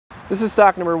This is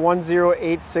stock number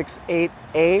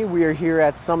 10868A. We are here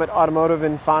at Summit Automotive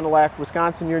in Fond du Lac,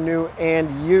 Wisconsin, your new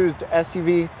and used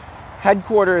SUV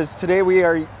headquarters. Today we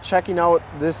are checking out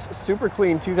this super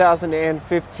clean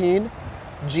 2015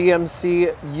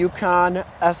 GMC Yukon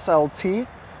Slt.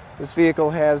 This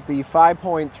vehicle has the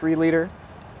 5.3 liter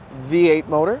V8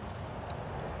 motor.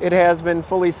 It has been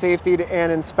fully safetied and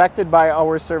inspected by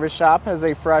our service shop, has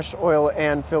a fresh oil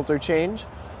and filter change.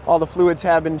 All the fluids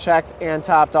have been checked and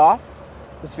topped off.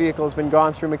 This vehicle has been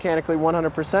gone through mechanically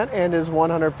 100% and is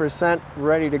 100%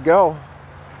 ready to go.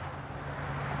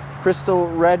 Crystal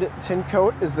red tint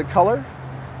coat is the color.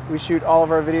 We shoot all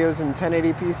of our videos in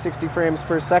 1080p 60 frames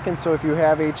per second, so if you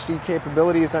have HD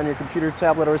capabilities on your computer,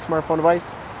 tablet, or smartphone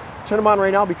device, turn them on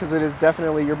right now because it is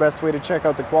definitely your best way to check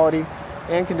out the quality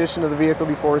and condition of the vehicle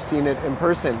before seeing it in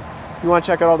person. If you want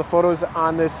to check out all the photos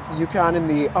on this Yukon, in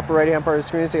the upper right hand part of the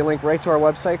screen is a link right to our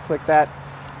website. Click that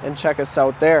and check us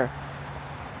out there.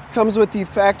 Comes with the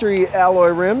factory alloy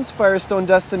rims, Firestone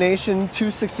Destination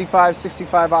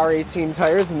 265/65 R18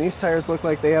 tires, and these tires look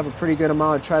like they have a pretty good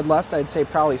amount of tread left. I'd say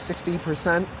probably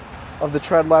 60% of the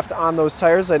tread left on those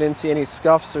tires. I didn't see any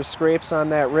scuffs or scrapes on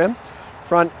that rim.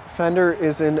 Front fender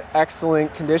is in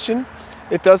excellent condition.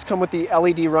 It does come with the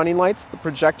LED running lights, the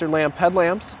projector lamp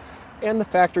headlamps, and the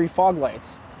factory fog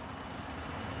lights.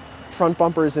 Front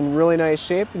bumper is in really nice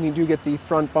shape, and you do get the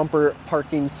front bumper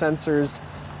parking sensors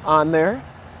on there.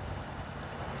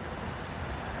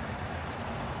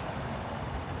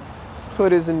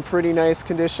 Hood is in pretty nice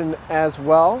condition as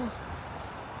well.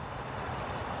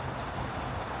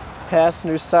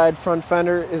 Passenger side front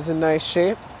fender is in nice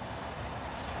shape.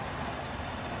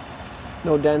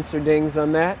 No dents or dings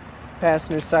on that.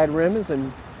 Passenger side rim is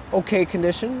in okay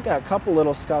condition. Got a couple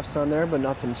little scuffs on there, but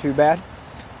nothing too bad.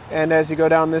 And as you go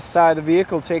down this side of the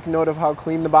vehicle, take note of how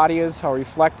clean the body is, how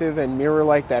reflective and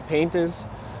mirror-like that paint is.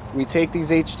 We take these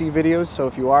HD videos, so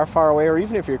if you are far away or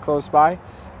even if you're close by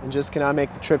and just cannot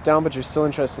make the trip down, but you're still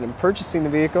interested in purchasing the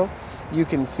vehicle, you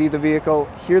can see the vehicle,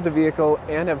 hear the vehicle,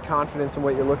 and have confidence in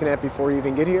what you're looking at before you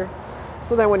even get here,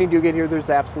 so that when you do get here, there's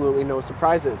absolutely no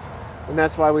surprises. And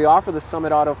that's why we offer the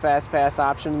Summit Auto Fast Pass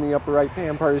option in the upper right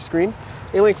hand part of the screen.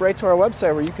 A link right to our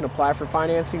website where you can apply for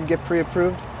financing, get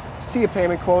pre-approved, see a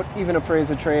payment quote, even appraise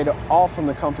a trade, all from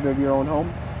the comfort of your own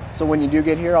home. So when you do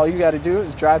get here, all you got to do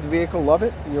is drive the vehicle, love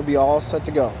it, and you'll be all set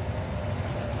to go.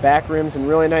 Back rim's in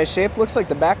really nice shape. Looks like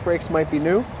the back brakes might be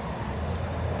new.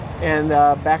 And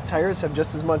back tires have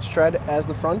just as much tread as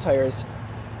the front tires.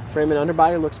 Frame and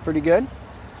underbody looks pretty good.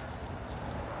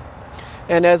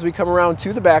 And as we come around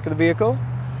to the back of the vehicle,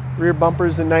 rear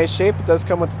bumper's in nice shape. It does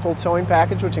come with the full towing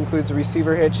package, which includes a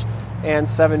receiver hitch and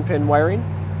 7-pin wiring.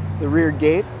 The rear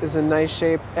gate is in nice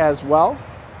shape as well.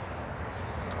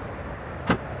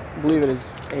 I believe it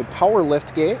is a power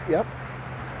lift gate, yep.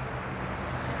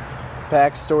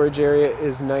 Back storage area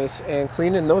is nice and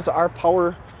clean, and those are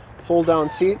power fold-down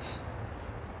seats.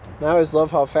 And I always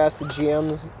love how fast the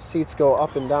GM's seats go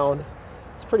up and down.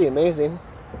 It's pretty amazing.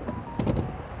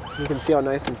 You can see how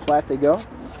nice and flat they go,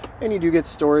 and you do get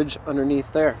storage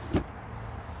underneath there.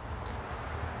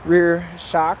 Rear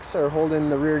shocks are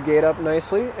holding the rear gate up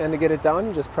nicely, and to get it down,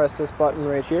 you just press this button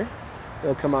right here.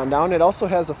 It'll come on down. It also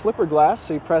has a flipper glass,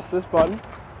 so you press this button,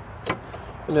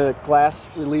 and the glass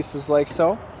releases like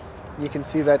so. You can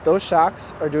see that those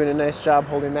shocks are doing a nice job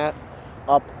holding that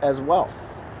up as well.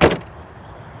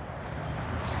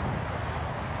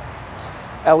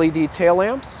 LED tail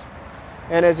lamps.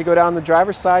 And as you go down the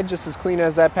driver's side, just as clean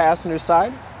as that passenger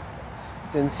side.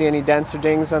 Didn't see any dents or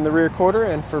dings on the rear quarter,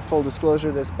 and for full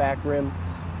disclosure, this back rim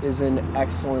is in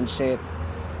excellent shape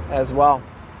as well.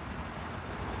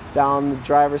 Down the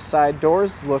driver's side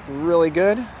doors look really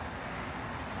good.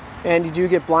 And you do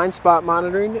get blind spot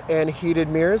monitoring and heated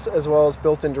mirrors, as well as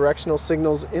built-in directional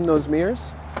signals in those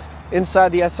mirrors.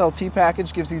 Inside, the SLT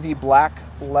package gives you the black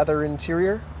leather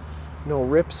interior. No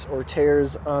rips or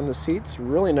tears on the seats.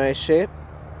 Really nice shape.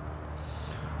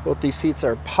 Both these seats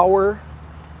are power.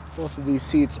 Both of these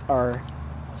seats are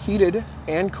heated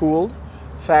and cooled.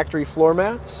 Factory floor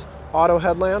mats, auto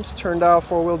headlamps, turn dial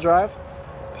 4-wheel drive,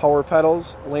 power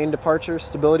pedals, lane departure,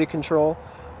 stability control,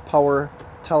 power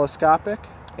telescopic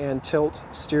and tilt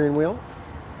steering wheel.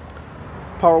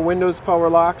 Power windows, power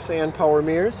locks, and power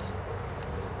mirrors.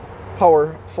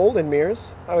 Power fold-in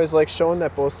mirrors. I always like showing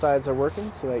that both sides are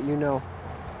working so that you know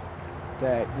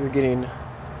that you're getting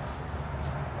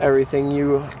everything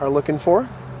you are looking for.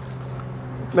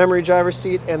 Memory driver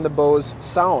seat and the Bose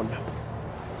sound.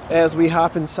 As we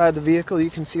hop inside the vehicle, you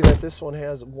can see that this one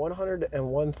has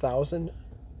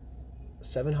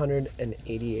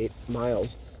 101,788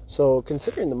 miles. So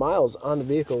considering the miles on the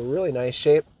vehicle, really nice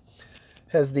shape.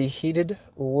 Has the heated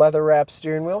leather wrap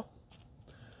steering wheel,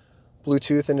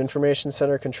 Bluetooth and information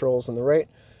center controls on the right,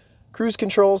 cruise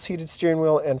controls, heated steering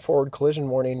wheel, and forward collision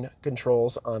warning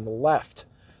controls on the left.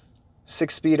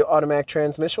 6-speed automatic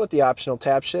transmission with the optional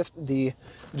tap shift, the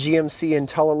GMC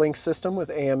IntelliLink system with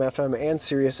AM, FM, and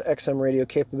Sirius XM radio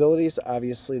capabilities,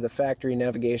 obviously the factory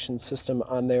navigation system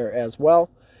on there as well,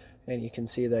 and you can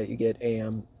see that you get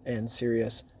AM and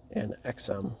Sirius and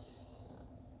XM,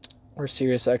 or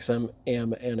Sirius XM,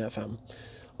 AM, and FM.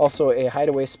 Also a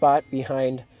hideaway spot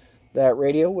behind that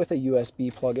radio with a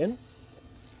USB plug-in.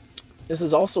 This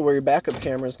is also where your backup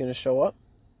camera is going to show up.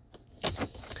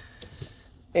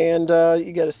 And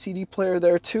you got a CD player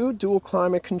there too, dual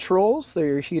climate controls. They're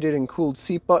your heated and cooled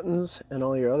seat buttons and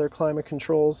all your other climate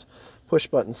controls. Push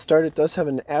button start. It does have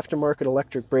an aftermarket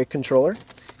electric brake controller.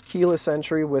 Keyless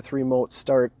entry with remote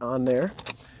start on there.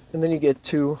 And then you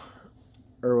get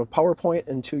a power point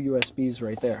and 2 USBs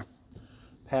right there.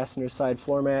 Passenger side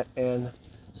floor mat and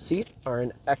seat are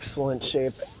in excellent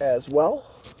shape as well.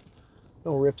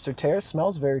 No rips or tears.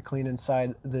 Smells very clean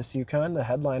inside this Yukon. The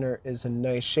headliner is in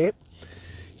nice shape.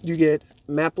 You get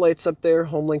map lights up there,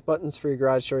 Homelink buttons for your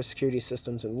garage door security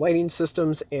systems and lighting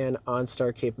systems, and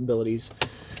OnStar capabilities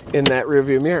in that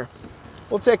rearview mirror.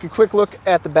 We'll take a quick look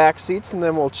at the back seats and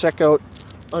then we'll check out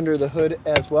under the hood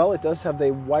as well. It does have the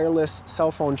wireless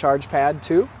cell phone charge pad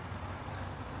too.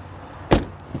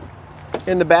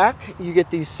 In the back, you get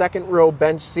the second row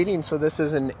bench seating, so this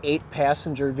is an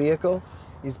 8-passenger vehicle.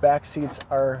 These back seats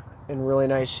are in really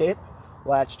nice shape.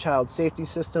 Latch child safety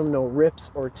system, no rips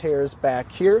or tears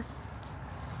back here.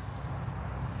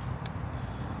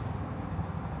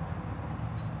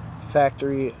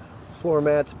 Factory floor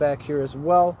mats back here as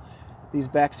well. These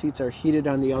back seats are heated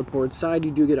on the outboard side. You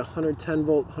do get a 110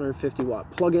 volt, 150 watt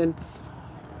plug-in.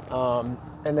 And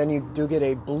then you do get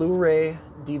a Bluray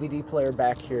DVD player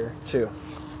back here too.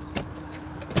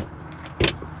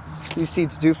 These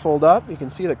seats do fold up. You can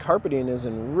see the carpeting is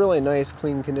in really nice,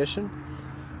 clean condition.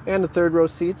 And the third row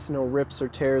seats, no rips or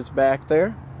tears back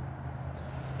there.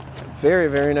 Very,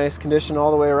 very nice condition all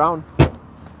the way around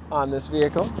on this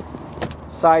vehicle.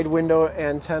 Side window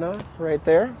antenna right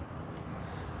there.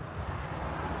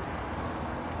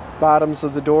 Bottoms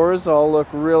of the doors all look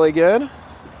really good.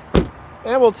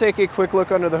 And we'll take a quick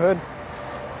look under the hood.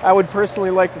 I would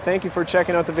personally like to thank you for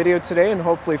checking out the video today, and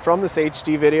hopefully from this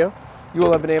HD video, you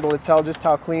will have been able to tell just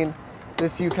how clean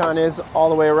this Yukon is all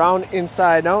the way around,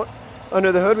 inside and out.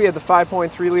 Under the hood, we have the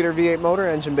 5.3 liter V8 motor.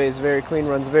 Engine bay is very clean,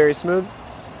 runs very smooth.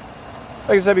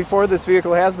 Like I said before, this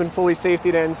vehicle has been fully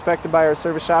safetied and inspected by our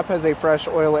service shop, has a fresh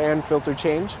oil and filter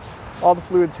change. All the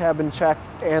fluids have been checked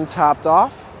and topped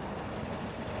off.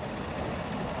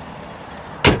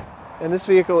 And this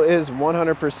vehicle is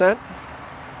 100%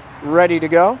 ready to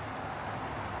go.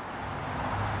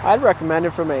 I'd recommend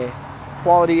it from a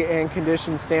quality and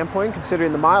condition standpoint,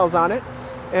 considering the miles on it.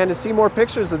 And to see more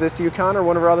pictures of this Yukon or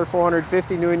one of our other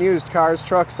 450 new and used cars,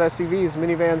 trucks, SUVs,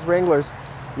 minivans, Wranglers,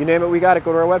 you name it, we got it.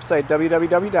 Go to our website,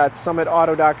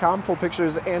 www.summitauto.com. Full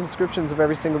pictures and descriptions of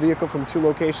every single vehicle from 2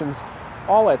 locations,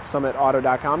 all at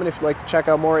summitauto.com. And if you'd like to check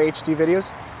out more HD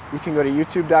videos, you can go to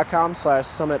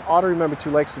youtube.com/summitauto. Remember to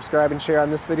like, subscribe, and share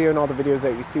on this video and all the videos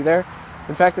that you see there.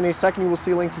 In fact, in a second, you will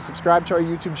see a link to subscribe to our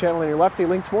YouTube channel on your left, a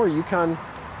link to more Yukon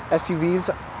SUVs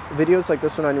videos like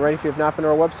this one on your right. If you have not been to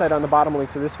our website, on the bottom, link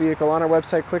to this vehicle on our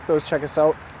website. Click those, check us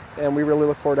out, and we really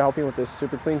look forward to helping with this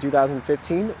super clean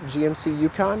 2015 GMC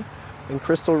Yukon in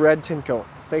crystal red Tintcoat.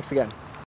 Thanks again.